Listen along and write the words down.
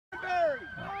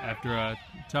After a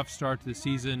tough start to the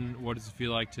season, what does it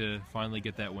feel like to finally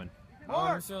get that win?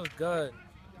 It feels good.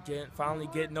 Finally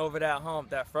getting over that hump,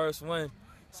 that first win.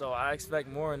 So I expect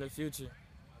more in the future.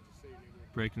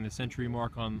 Breaking the century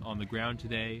mark on the ground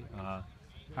today.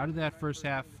 How did that first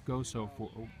half go so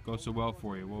well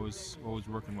for you? What was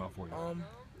working well for you?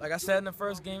 Like I said in the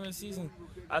first game of the season,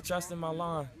 I trusted my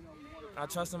line. I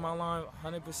trusted my line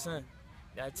 100%.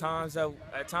 At times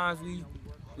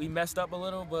we messed up a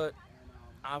little, but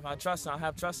I have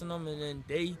trust in them, and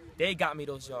then they got me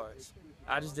those yards.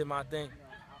 I just did my thing.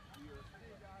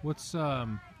 What's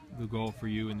the goal for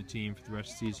you and the team for the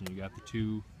rest of the season? You got the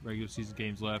 2 regular season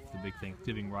games left, the big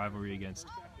Thanksgiving rivalry against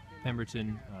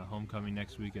Pemberton, homecoming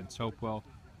next week against Hopewell.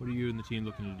 What are you and the team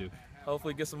looking to do?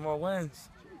 Hopefully get some more wins.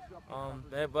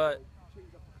 But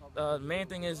the main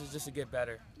thing is just to get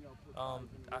better.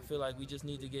 I feel like we just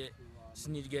need to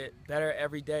get better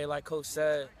every day, like Coach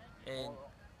said, and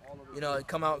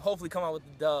hopefully come out with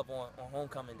the dub on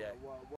homecoming day.